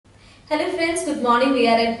Hello friends, good morning. We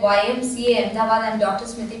are at YMCA Ahmedabad. I'm Dr.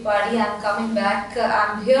 Smriti Padi. I'm coming back.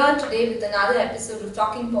 I'm here today with another episode of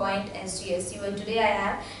Talking Point SGSU, and today I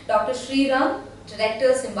have Dr. Shrirang,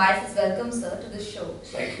 Director Symbiosis. Welcome sir to the show.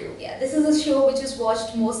 Thank you. Yeah, this is a show which is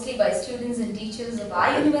watched mostly by students and teachers of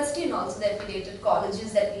our university and also the affiliated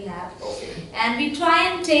colleges that we have. Okay. And we try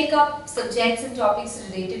and take up subjects and topics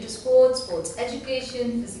related to sports, sports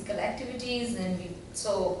education, physical activities, and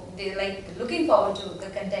so they're like looking forward to the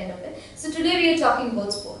content of it. So today we are talking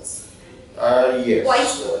about sports. Yes. Why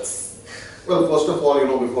sports? Well, first of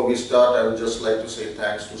all, before we start, I would just like to say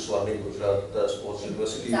thanks to Swarnim Gujarat, the Sports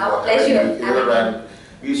University, It's our for having pleasure. me here. And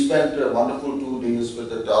we spent a wonderful 2 days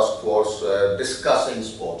with the task force discussing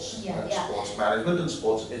sports, sports management and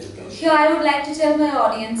sports education. Here I would like to tell my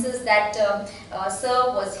audiences that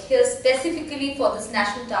Sir was here specifically for this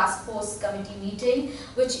National Task Force Committee meeting,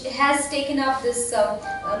 which has taken up this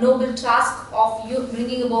noble task of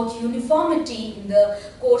bringing about uniformity in the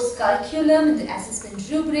course curriculum, in the assessment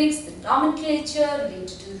rubrics, the nomenclature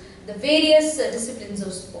related to the various disciplines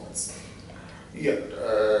of sports. Yeah,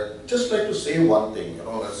 just like to say one thing,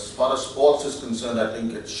 as far as sports is concerned, I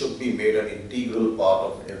think it should be made an integral part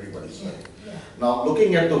of everybody's life. Now,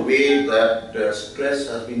 looking at the way that stress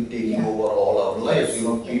has been taking over all our lives,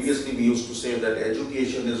 previously we used to say that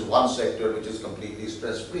education is one sector which is completely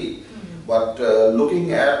stress-free. But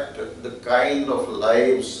looking at the kind of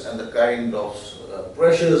lives and the kind of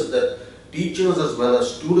pressures that teachers as well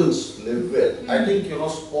as students live with, I think,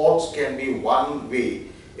 sports can be one way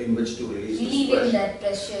in which to release that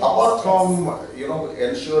pressure. Apart from,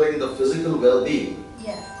 ensuring the physical well-being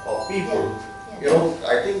of people,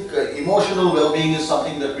 I think emotional well-being is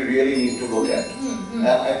something that we really need to look at. And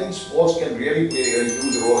I think sports can really play a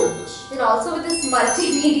huge role in this. And also with this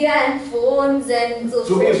multimedia and phones and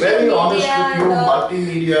social media. To be very honest with you,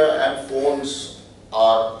 multimedia and phones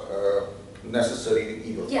are necessary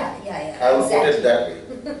evil. I will put it that way.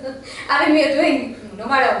 I mean, we are doing no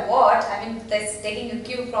matter what. I mean, that's taking a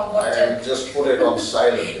cue from what. I just put it on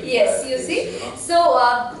silent. Yes, you see. So,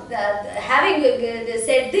 having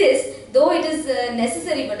said this, though it is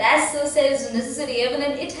necessary, but as Sir says, necessary even,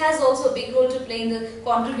 and it has also a big role to play in the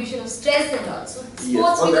contribution of stress and all. So,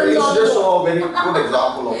 sports becomes all just a very good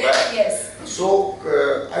example of that. Yes. So,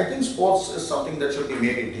 I think sports is something that should be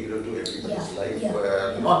made integral to everybody's life,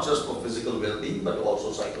 not just for physical well-being, but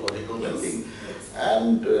also psychological well-being.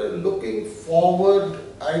 And looking forward,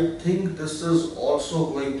 I think this is also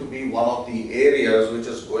going to be one of the areas which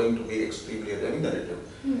is going to be extremely remunerative.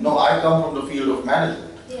 Now, I come from the field of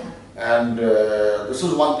management. And this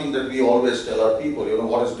is one thing that we always tell our people,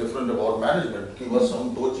 what is different about management? कि बस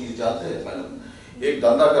हम दो चीज जानते हैं, madam एक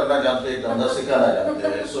धंधा करना जानते हैं, एक धंधा सिखाना जानते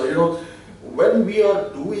हैं. So when we are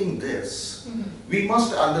doing this, we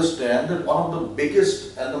must understand that one of the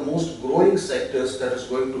biggest and the most growing sectors that is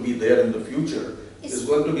going to be there in the future is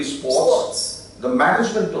going to be sports. The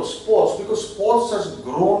management of sports, because sports has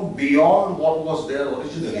grown beyond what was there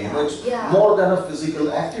originally. It's more than a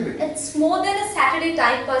physical activity. It's more than a Saturday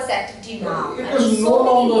time pass activity now. It is no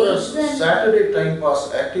longer a Saturday time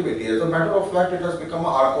pass activity. As a matter of fact, it has become a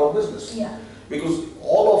hardcore business. Because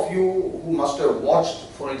all of you who must have watched,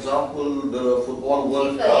 for example, the Football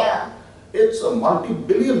World Cup, it's a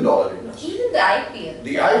multi-billion-dollar industry. Even the IPL.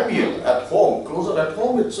 The IPL at home, closer at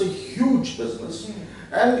home, it's a huge business.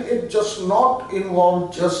 And it just not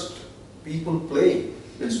involve just people playing.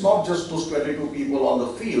 It's not just those 22 people on the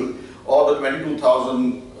field or the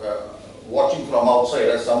 22,000 watching from outside,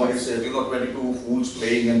 as somebody says, 22 fools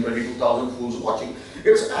playing and 22,000 fools watching.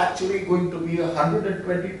 It's actually going to be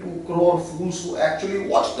 122 crore fools who actually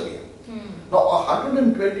watch the game. Now,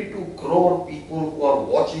 122 crore people who are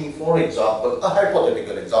watching, for example, a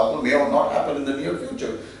hypothetical example may or not happen in the near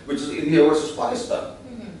future, which is India versus Pakistan,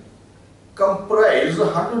 comprise a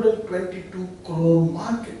 122 crore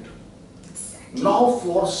market. Now,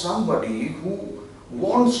 for somebody who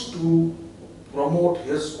wants to promote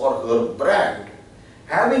his or her brand,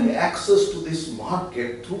 having access to this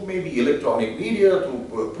market through maybe electronic media,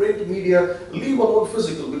 through print media, leave alone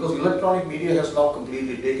physical, because electronic media has now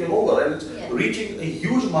completely taken over and it's reaching a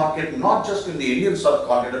huge market, not just in the Indian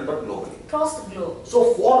subcontinent, but globally. Across the globe.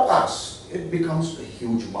 So for us, it becomes a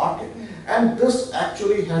huge market. And this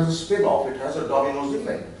actually has a spin-off, it has a dominoes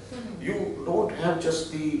effect. You don't have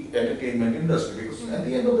just the entertainment industry, because at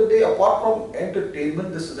the end of the day, apart from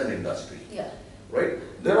entertainment, this is an industry. Right?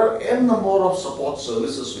 There are n number of support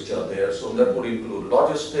services which are there, so that would include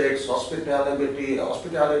logistics, hospitality,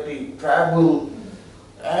 travel,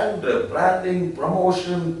 and branding,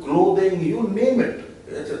 promotion, clothing, you name it.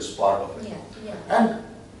 It's part of it. And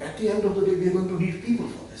at the end of the day, we are going to need people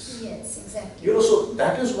for this. Yes, Exactly. You know, so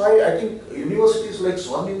that is why I think universities like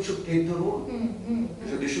Swarnim should take the role.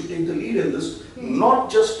 They should take the lead in this,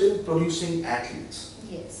 not just in producing athletes,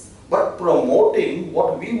 Yes. but promoting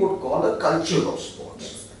what we would call a culture of sports.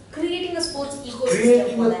 Yes. Creating a sports ecosystem.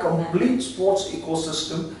 Creating for a that complete matter. sports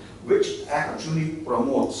ecosystem which actually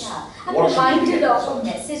promotes. Yeah, I'm what should be reminded the of a results.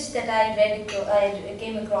 message that I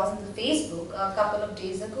came across in the Facebook a couple of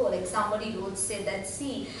days ago. Like somebody wrote, said that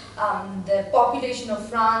see, the population of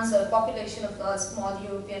France or population of a small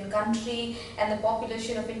European country and the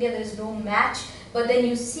population of India, there is no match. But then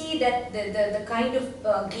you see that the kind of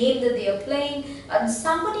game that they are playing, and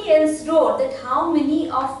somebody else wrote that how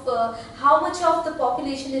much of the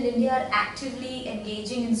population in India are actively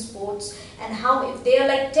engaging in sports, and how if they are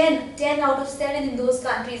like 10 out of 7 in those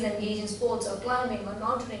countries engage in sports or climbing or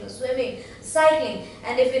mountaineering or swimming, cycling,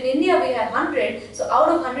 and if in India we have 100, so out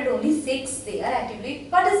of 100 only 6 they are actively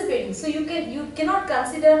participating. So you cannot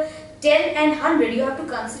consider 10 and 100, you have to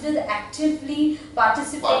consider the actively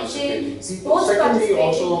participating sports Secondly, participating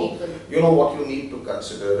also, people. you know, what you need to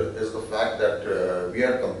consider is the fact that we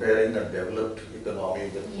are comparing a developed economy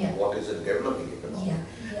with what is a developing economy.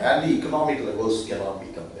 And the economic levels cannot be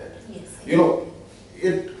compared. Yes. You know,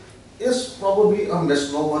 it is probably a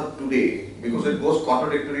misnomer today because it goes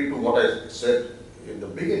contradictory to what I said in the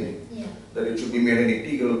beginning, that it should be made an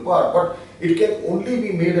integral part, but it can only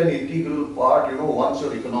be made an integral part, you know, once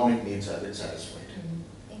your economic needs have been satisfied.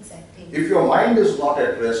 Exactly. If your mind is not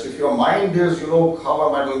at rest, if your mind is, you know, how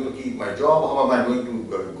am I going to keep my job, how am I going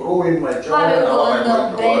to grow in my job, and how am I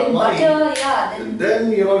going to earn money,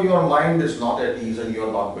 then, you know, your mind is not at ease and you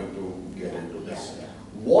are not going to get into this.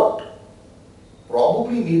 What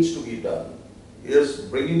probably needs to be done is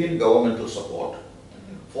bringing in governmental support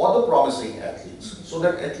for the promising athletes, so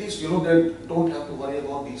that at least, you know, they don't have to worry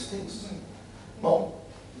about these things. Now,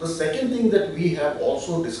 the second thing that we have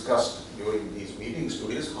also discussed during these meetings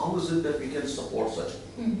today is how is it that we can support such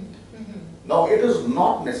people. Now, it is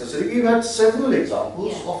not necessary. We've had several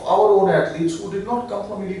examples of our own athletes who did not come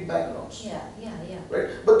from elite backgrounds. Right?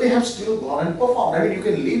 But they have still gone and performed. I mean, you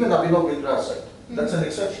can leave an Abhinav Bindra aside. That's an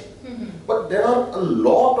exception. But there are a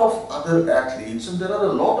lot of other athletes and there are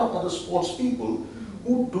a lot of other sports people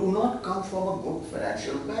who do not come from a good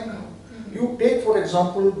financial background. You take, for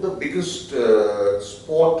example, the biggest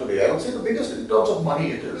sport today, I would say the biggest in terms of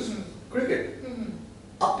money it is, cricket.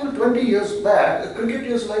 Up till 20 years back, a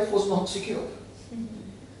cricketter's life was not secure.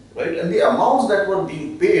 Right? And the amounts that were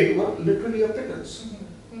being paid were literally a pittance.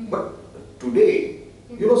 But today,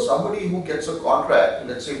 you know, somebody who gets a contract,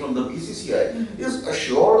 let's say from the BCCI, is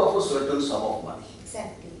assured of a certain sum of money.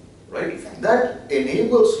 Exactly. Right? That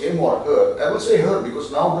enables him or her, I will say her because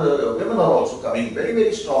now the women are also coming very,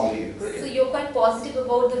 very strongly in cricket. So you're quite positive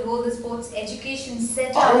about the role the sports education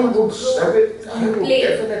setup I would play.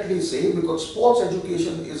 definitely say, because sports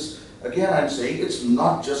education is, again I'm saying, it's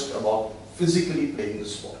not just about physically playing the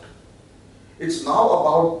sport. It's now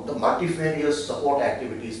about the multifarious support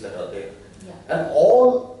activities that are there. And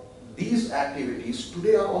all these activities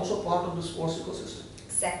today are also part of the sports ecosystem.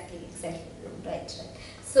 Exactly. Right.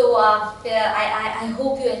 So I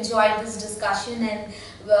hope you enjoyed this discussion, and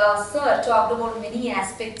Sir talked about many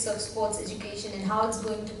aspects of sports education and how it's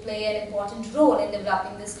going to play an important role in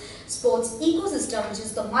developing this sports ecosystem, which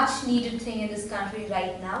is the much needed thing in this country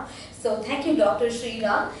right now. So thank you, Dr.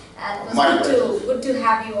 Shrirang, and it was good to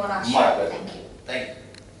have you on our show. My pleasure. Thank you. Thank you.